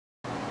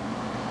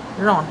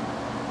You're on.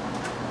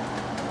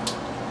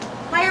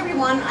 Hi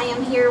everyone, I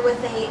am here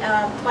with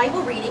a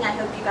Bible reading. I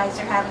hope you guys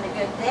are having a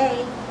good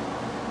day.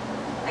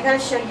 I gotta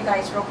show you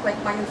guys real quick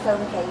my new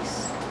phone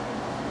case.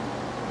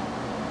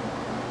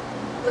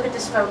 Look at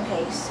this phone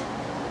case.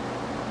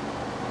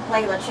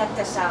 Layla, check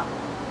this out.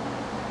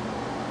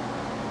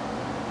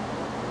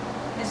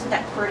 Isn't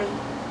that pretty?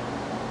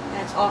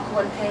 And it's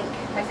aqua and pink.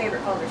 My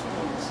favorite color is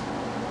pinks.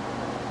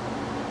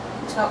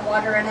 It's got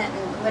water in it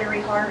and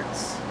glittery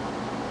hearts.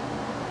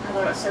 I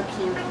thought it was so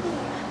cute. I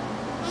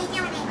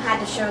had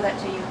to show that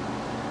to you.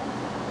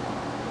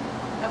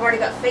 I've already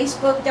got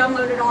Facebook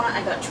downloaded on it,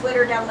 I got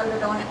Twitter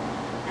downloaded on it,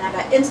 and I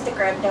got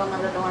Instagram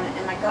downloaded on it,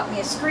 and I got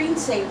me a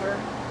screensaver,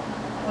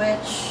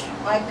 which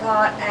I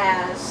got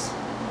as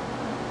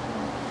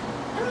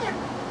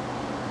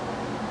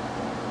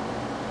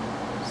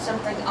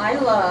something I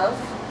love.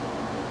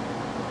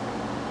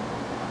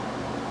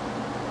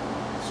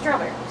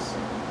 Strawberries.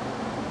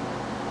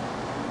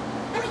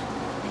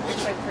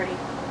 It's so pretty.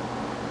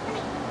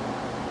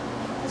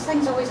 This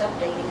thing's always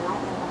updating, I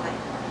don't know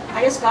why.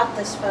 I just got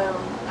this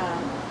phone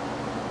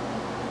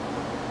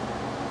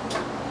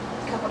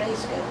a couple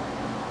days ago.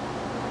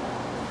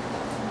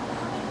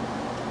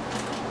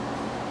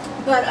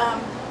 But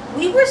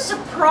we were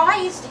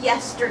surprised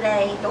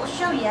yesterday, don't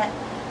show yet,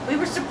 we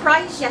were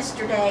surprised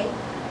yesterday.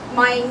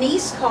 My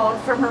niece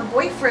called from her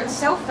boyfriend's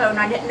cell phone.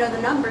 I didn't know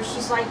the number.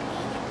 She's like,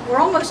 we're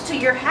almost to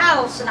your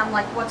house. And I'm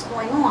like, what's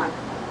going on?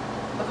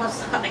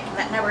 Because like,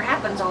 that never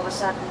happens all of a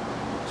sudden.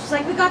 She's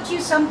like, we got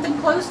you something,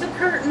 close the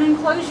curtain and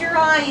close your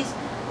eyes.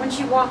 When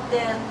she walked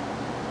in,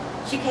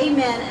 she came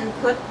in and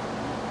put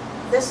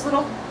this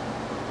little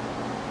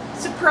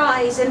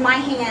surprise in my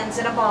hands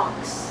in a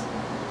box.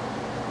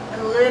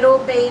 A little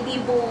baby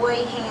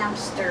boy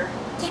hamster.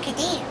 Look at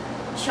there.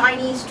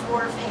 Chinese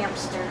dwarf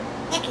hamster.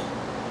 Look at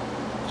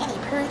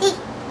pretty.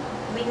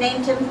 We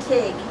named him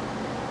Tig.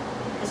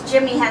 Because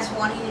Jimmy has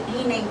one,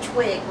 he named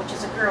Twig, which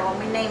is a girl, and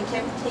we named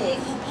him Tig.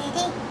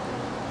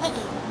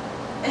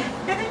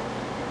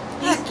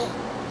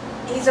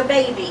 He's a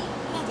baby.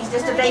 He's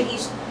just a baby.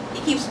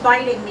 He keeps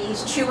biting me.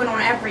 He's chewing on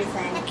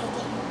everything.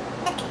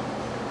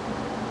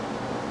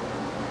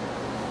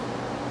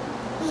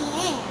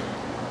 Yeah.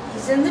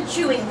 He's in the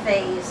chewing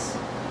phase.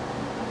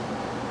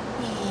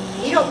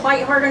 He don't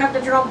bite hard enough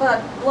to draw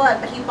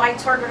blood, but he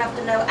bites hard enough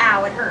to know,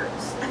 ow, it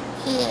hurts.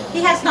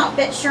 He has not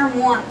bit Sherm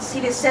once.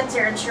 He just sits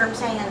there in Sherm's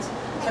hands.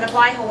 But if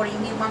I hold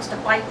him, he wants to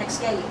bite and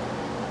escape.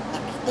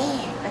 Look at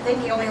there. I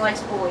think he only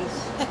likes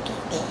boys. Look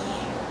at there.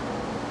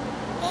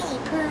 Hey,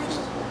 pretty.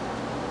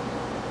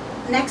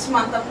 Next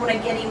month I'm going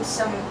to get him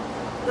some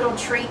little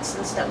treats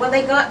and stuff. Well,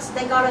 they got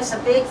us a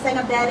big thing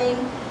of bedding.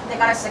 They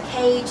got us a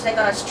cage. They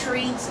got us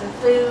treats and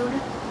food.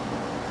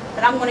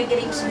 But I'm going to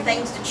get him some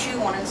things to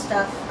chew on and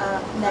stuff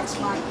next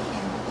month.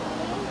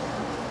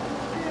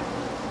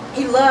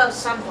 He loves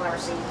sunflower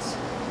seeds.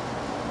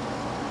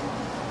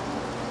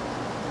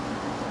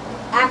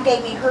 Ab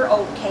gave me her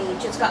old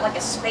cage. It's got like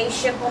a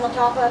spaceship on the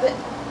top of it.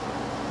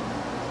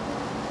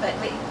 But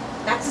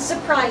that's a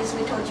surprise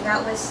we told you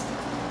about.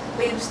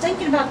 We was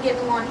thinking about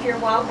getting one here a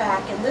while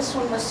back, and this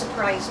one was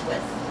surprised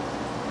with.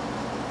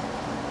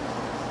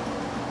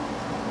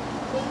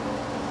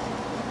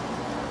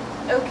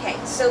 Okay,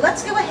 so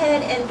let's go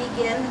ahead and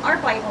begin our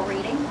Bible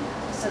reading.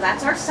 So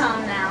that's our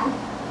son now,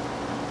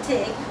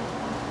 Tig.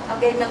 I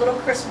gave him a little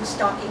Christmas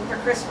stocking for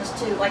Christmas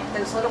too, like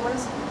those little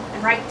ones,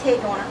 and write Tig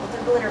on it with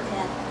a glitter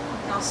pen.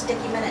 And I'll stick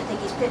him in it and take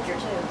his picture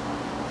too.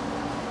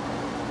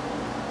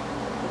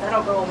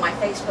 That'll go on my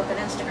Facebook and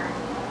Instagram.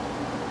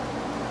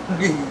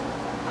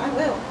 I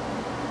will.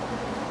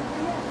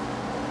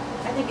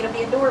 I think it'll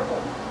be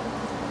adorable.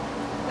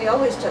 We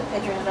always took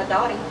pictures of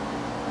Dottie.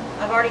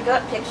 I've already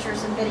got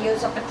pictures and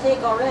videos up of Tig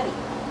already.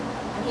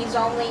 And he's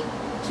only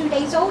 2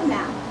 days old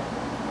now.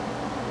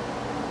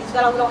 He's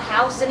got a little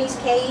house in his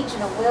cage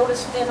and a wheel to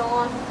spin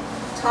on,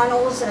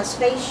 tunnels and a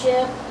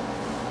spaceship.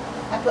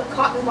 I put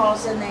cotton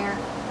balls in there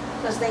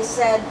because they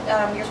said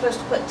you're supposed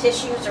to put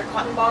tissues or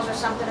cotton balls or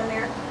something in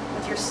there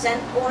with your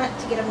scent on it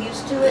to get him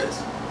used to it.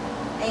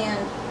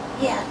 And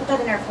yeah, put that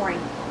in there for him.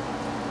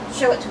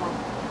 Show it to him.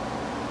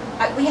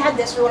 We had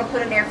this, we want to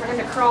put in there for him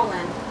to crawl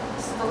in.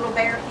 This is the little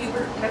bear,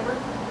 Hubert, remember?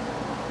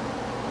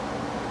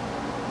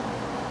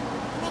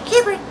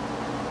 Hubert.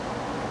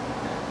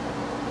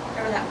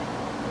 Over that way.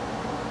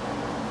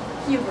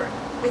 Hubert.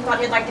 We thought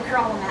he'd like to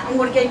crawl in that. I'm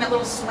going to get him a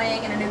little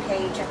swing and a new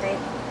cage, I think.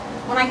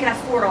 When I can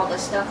afford all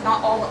this stuff,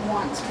 not all at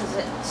once, because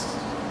it's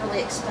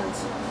really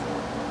expensive.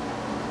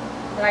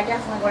 But I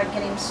definitely want to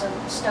get him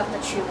some stuff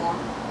to chew on.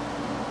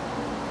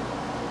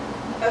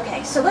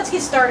 Okay, so let's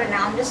get started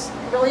now. I'm just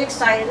really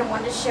excited and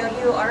wanted to show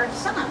you our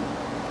son.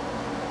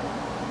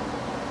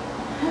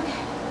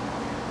 Okay.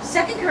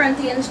 2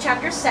 Corinthians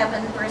chapter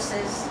 7,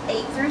 verses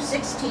 8 through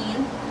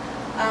 16.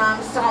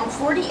 Psalm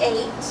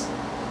 48,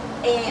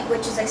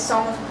 which is a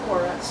Psalm of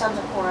Korah, Sons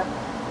of Korah.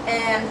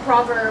 And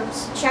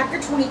Proverbs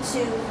chapter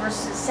 22,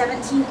 verses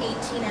 17,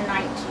 18, and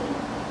 19.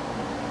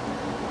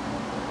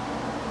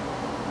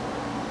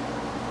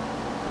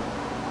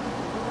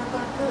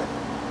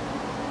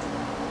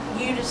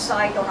 you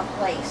decide on a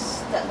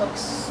place that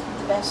looks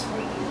the best for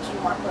you. Do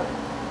you want to put it?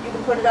 You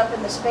can put it up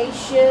in the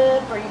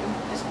spaceship, or you can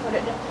just put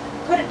it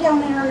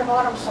down there in the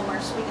bottom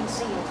somewhere so we can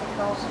see it. Take it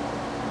also.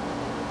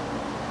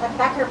 Like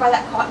back here by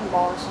that cotton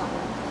ball or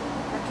something.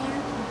 Back here?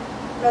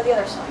 No, the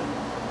other side.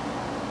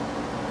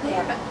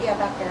 Yeah,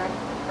 back there,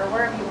 or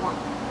wherever you want.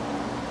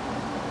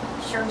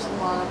 Show him some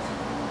love.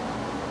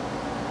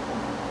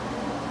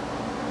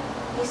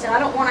 He said, I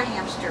don't want a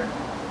hamster.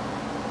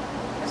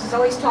 This is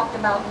all he's talked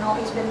about and all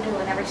he's been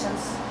doing ever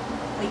since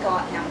we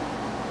got him.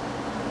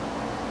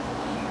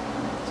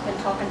 He's been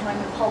talking to him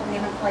and holding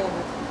him and playing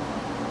with him.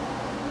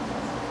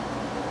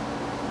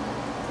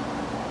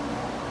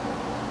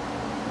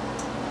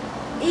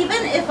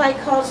 Even if I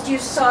caused you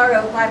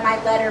sorrow by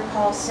my letter,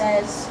 Paul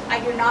says, I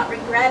do not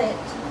regret it.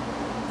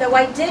 Though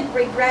I did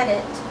regret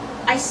it,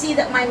 I see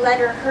that my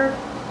letter hurt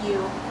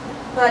you,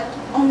 but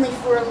only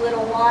for a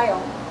little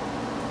while.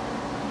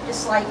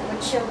 Just like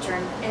with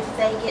children, if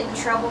they get in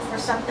trouble for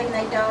something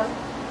they done,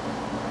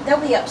 they'll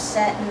be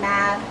upset and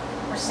mad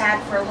or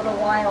sad for a little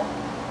while,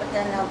 but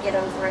then they'll get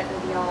over it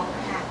and be all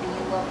happy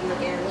and love you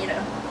again, you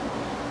know.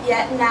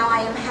 Yet now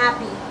I am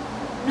happy,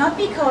 not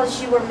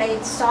because you were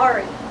made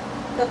sorry,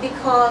 but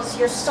because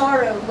your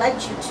sorrow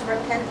led you to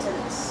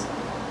repentance.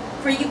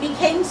 For you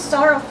became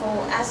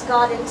sorrowful as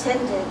God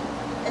intended,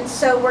 and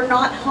so were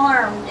not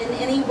harmed in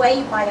any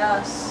way by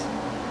us.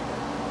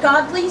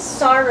 Godly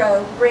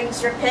sorrow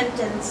brings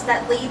repentance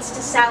that leads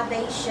to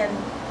salvation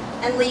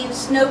and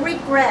leaves no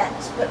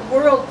regret, but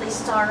worldly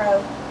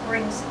sorrow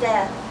brings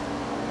death.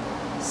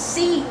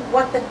 See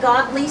what the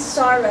godly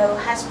sorrow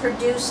has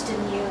produced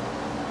in you,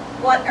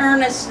 what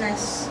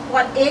earnestness,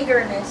 what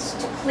eagerness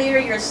to clear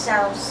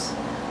yourselves,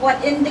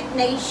 what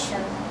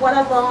indignation, what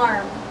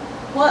alarm,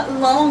 what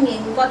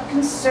longing, what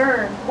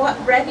concern, what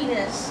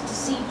readiness to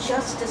see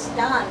justice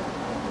done.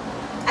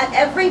 At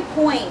every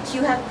point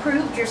you have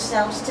proved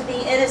yourselves to be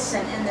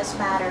innocent in this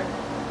matter.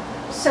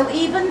 So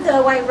even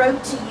though I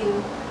wrote to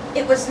you,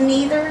 it was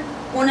neither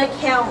on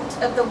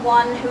account of the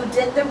one who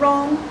did the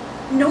wrong,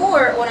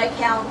 nor on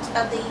account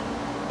of the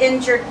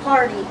injured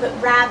party, but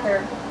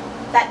rather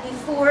that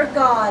before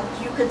God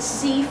you could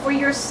see for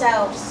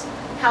yourselves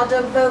how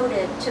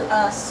devoted to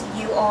us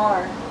you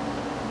are.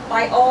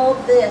 By all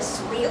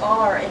this we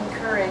are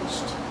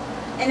encouraged.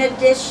 In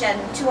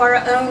addition to our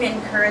own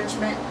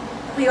encouragement,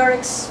 we are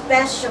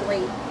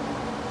especially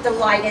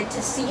delighted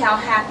to see how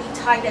happy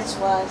Titus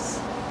was,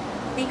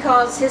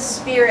 because his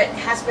spirit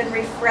has been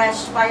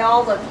refreshed by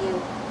all of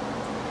you.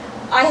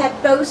 I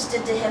had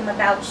boasted to him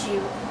about you,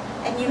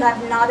 and you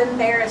have not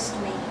embarrassed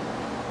me.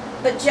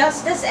 But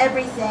just as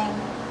everything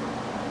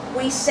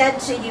we said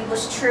to you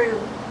was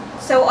true,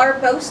 so our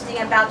boasting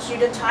about you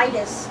to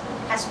Titus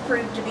has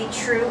proved to be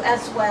true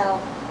as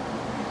well.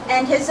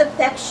 And his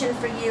affection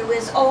for you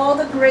is all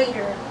the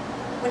greater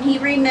when he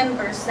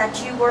remembers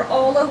that you were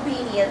all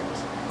obedient,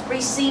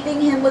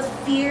 receiving him with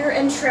fear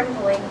and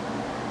trembling.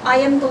 I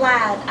am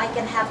glad I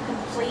can have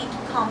complete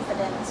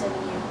confidence in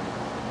you.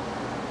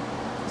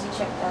 Has he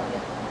checked it out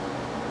yet?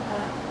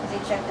 Has he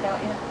checked it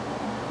out yet?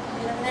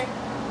 Is it in there?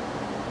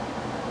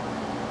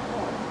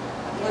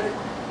 Oh,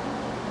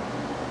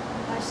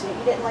 I see.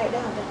 You didn't lay it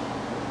down, did you?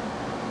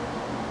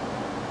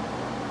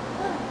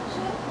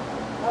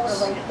 I would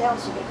have laid it down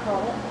so you could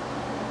crawl it.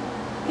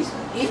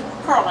 He's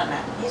crawling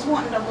it. He's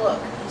wanting to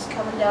look. He's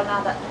coming down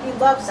now. That he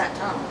loves that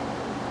tunnel.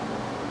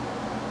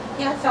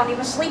 Yeah, I found him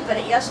asleep in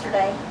it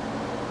yesterday.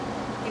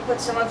 He put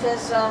some of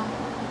his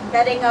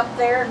bedding up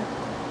there and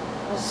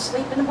was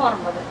asleep in the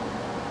bottom of it.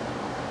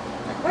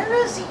 Like, where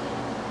is he?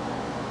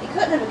 He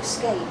couldn't have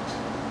escaped.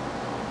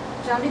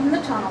 Found him in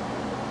the tunnel.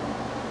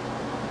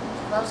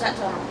 Loves that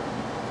tunnel.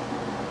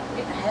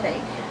 Getting a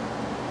headache.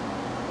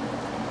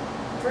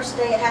 First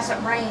day it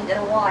hasn't rained in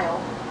a while,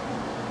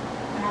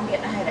 and I'm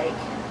getting a headache.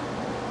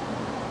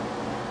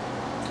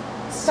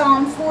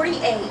 Psalm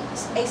 48,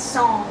 a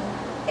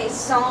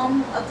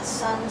psalm of the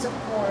sons of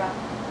Korah.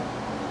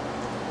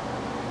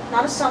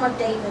 Not a psalm of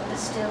David, but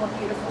still a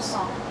beautiful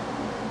psalm.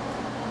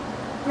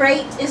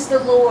 Great is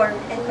the Lord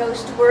and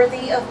most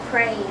worthy of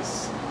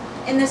praise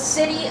in the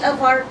city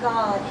of our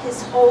God,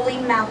 his holy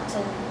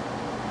mountain.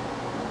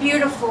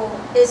 Beautiful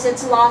is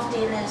its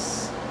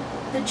loftiness,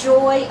 the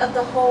joy of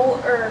the whole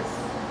earth.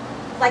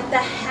 Like the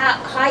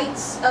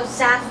heights of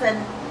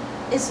Zaphon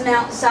is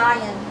Mount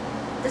Zion,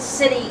 the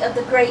city of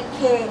the great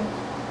King.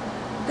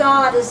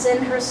 God is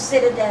in her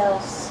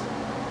citadels.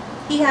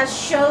 He has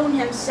shown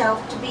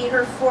himself to be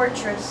her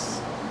fortress.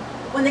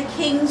 When the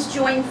kings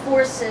joined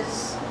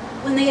forces,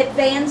 when they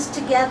advanced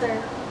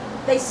together,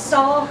 they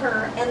saw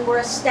her and were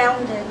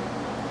astounded.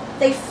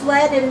 They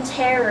fled in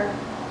terror.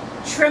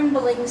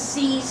 Trembling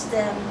seized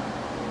them,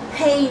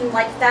 pain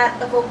like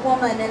that of a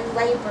woman in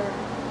labor.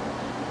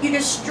 You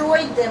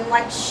destroyed them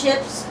like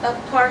ships of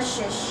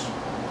Tarshish,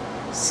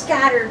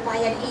 scattered by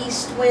an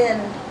east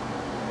wind.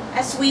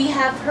 As we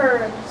have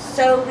heard,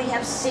 so we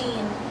have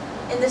seen,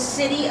 in the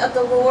city of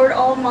the Lord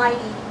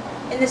Almighty,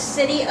 in the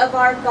city of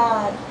our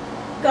God.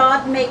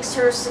 God makes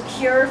her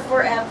secure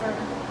forever.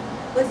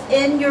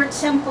 Within your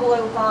temple,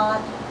 O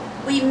God,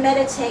 We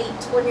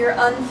meditate on your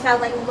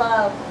unfailing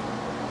love.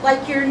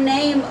 Like your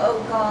name,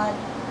 O God,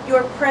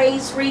 your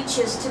praise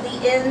reaches to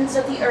the ends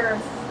of the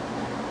earth.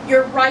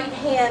 Your right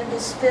hand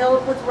is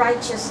filled with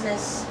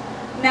righteousness.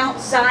 Mount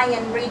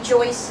Zion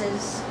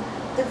rejoices.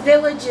 The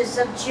villages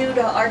of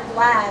Judah are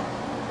glad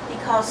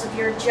because of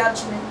your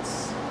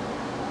judgments.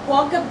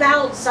 Walk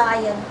about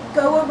Zion,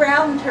 go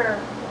around her,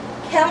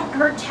 count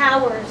her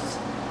towers,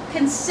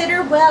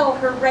 consider well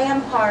her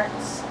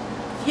ramparts,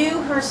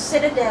 view her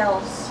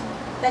citadels,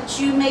 that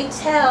you may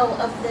tell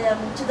of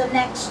them to the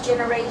next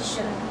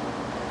generation.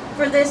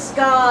 For this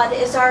God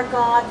is our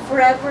God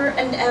forever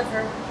and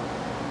ever.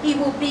 He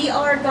will be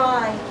our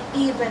guide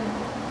even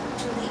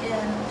to the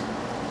end.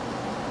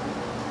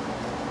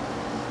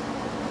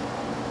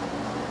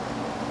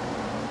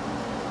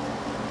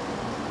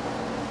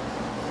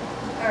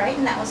 Alright,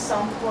 and that was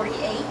Psalm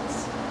 48.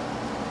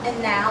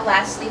 And now,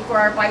 lastly, for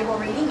our Bible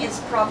reading is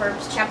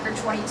Proverbs chapter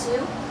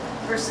 22,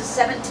 verses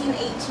 17,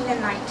 18,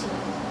 and 19.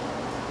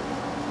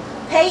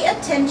 Pay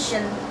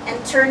attention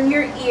and turn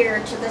your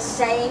ear to the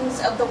sayings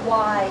of the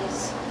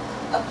wise.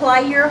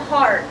 Apply your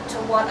heart to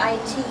what I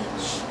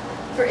teach,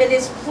 for it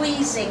is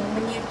pleasing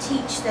when you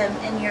teach them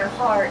in your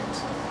heart,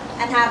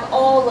 and have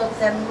all of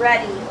them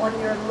ready on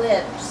your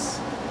lips,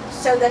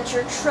 so that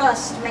your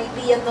trust may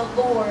be in the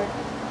Lord.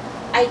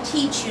 I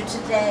teach you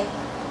today,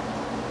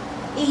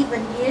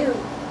 even you.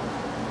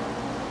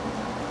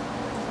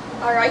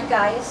 Alright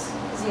guys,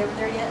 is he over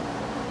there yet?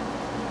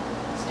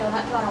 Still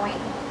not gone away.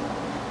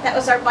 That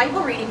was our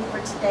Bible reading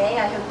for today.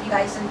 I hope you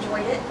guys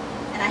enjoyed it,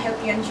 and I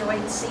hope you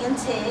enjoyed seeing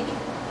Tig.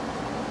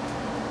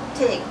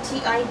 Tig,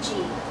 T-I-G,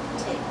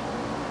 Tig.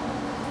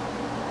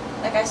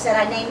 Like I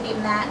said, we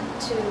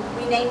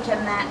named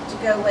him that to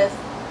go with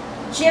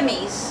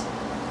Jimmy's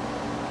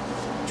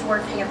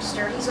dwarf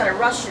hamster. He's got a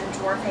Russian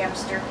dwarf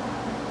hamster.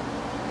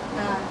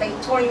 They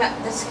told him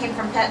that this came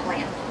from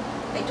Petland.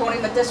 They told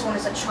him that this one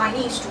is a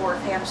Chinese dwarf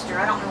hamster.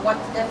 I don't know what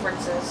the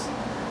difference is.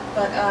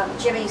 But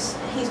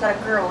he's got a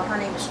girl, and her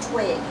name is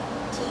Twig.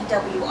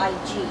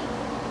 T-W-I-G.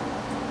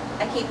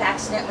 I keep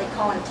accidentally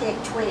calling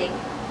Tig Twig.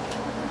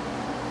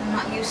 I'm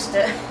not used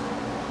to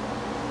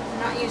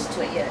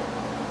it yet.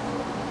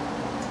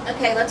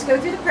 Okay, let's go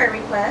through the prayer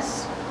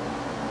requests.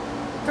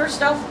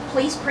 First off,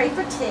 please pray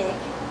for Tig.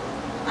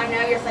 I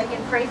know you're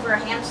thinking, pray for a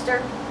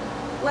hamster.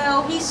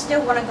 Well, he's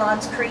still one of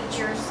God's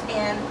creatures,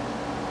 and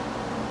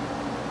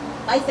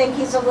I think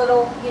he's a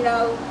little,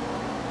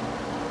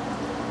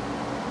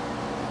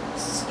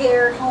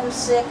 scared,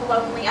 homesick,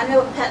 lonely. I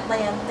know at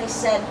Petland, they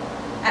said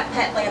at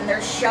Petland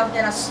they're shoved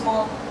in a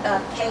small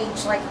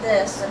cage like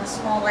this, in a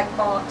small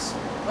box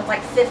with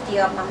 50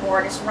 of them or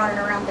more just running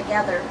around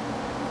together.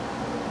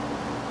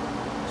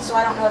 So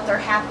I don't know if they're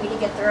happy to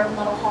get their own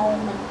little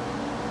home and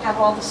have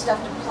all the stuff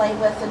to play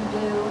with and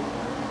do,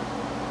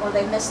 or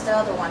they miss the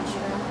other ones,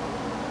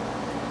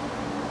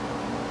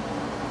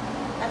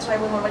 That's why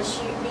we want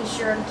to be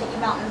sure and take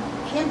him out and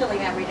handle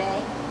him every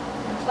day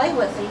and play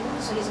with him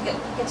so he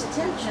gets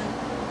attention.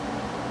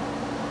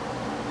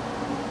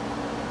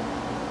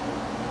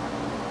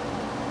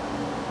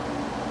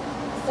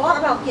 Thought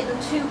about getting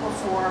 2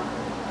 before,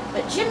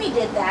 but Jimmy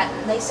did that,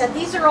 and they said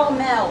these are all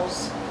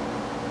males.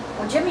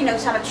 Well, Jimmy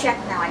knows how to check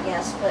now, I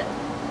guess, but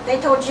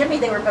they told Jimmy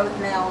they were both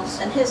males,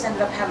 and his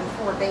ended up having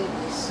 4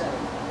 babies, so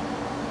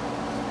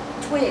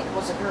Twig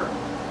was a girl.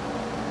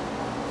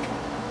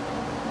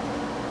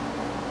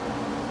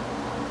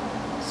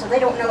 So they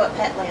don't know at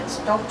Petland,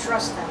 so don't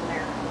trust them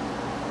there.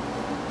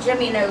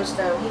 Jimmy knows,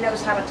 though. He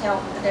knows how to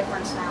tell the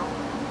difference now.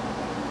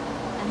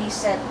 And he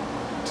said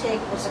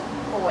Tig was a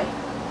boy.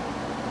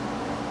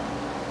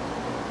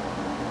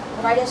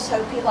 But I just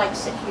hope he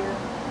likes it here.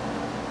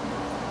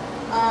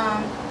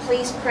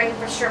 Please pray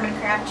for Sherman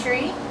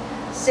Crabtree,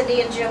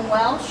 Cindy and Jim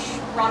Welsh,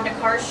 Rhonda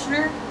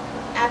Karshner,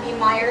 Abby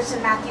Myers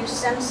and Matthew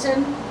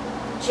Simpson,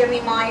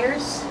 Jimmy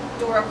Myers,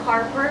 Dora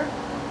Carper,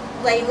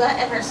 Layla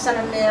and her son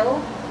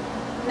Emil,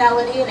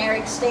 Melody and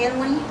Eric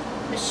Stanley,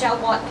 Michelle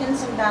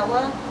Watkins and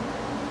Bella,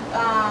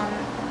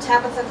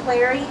 Tabitha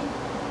Clary,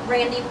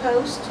 Randy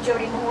Post,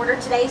 Jody Mahorter.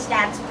 Today's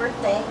Dad's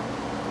birthday.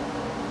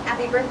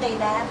 Happy birthday,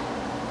 Dad.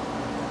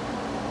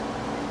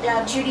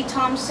 Judy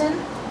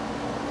Thompson,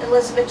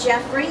 Elizabeth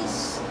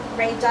Jeffries,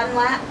 Ray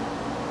Dunlap,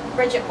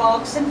 Bridget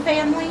Bogson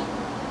family,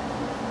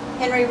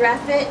 Henry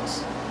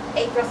Reffett,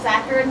 April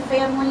Thacker and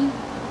family,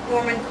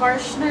 Norman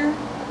Karshner,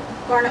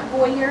 Garnet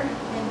Boyer,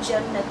 and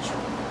Jim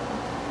Mitchell.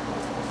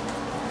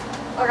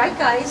 Alright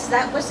guys,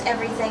 that was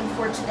everything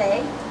for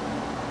today.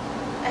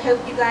 I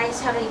hope you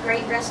guys have a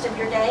great rest of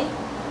your day.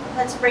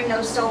 Let's bring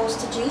those souls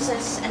to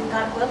Jesus, and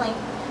God willing,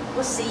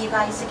 we'll see you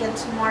guys again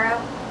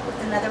tomorrow with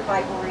another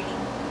Bible reading.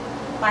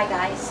 Bye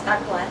guys.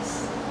 God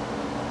bless.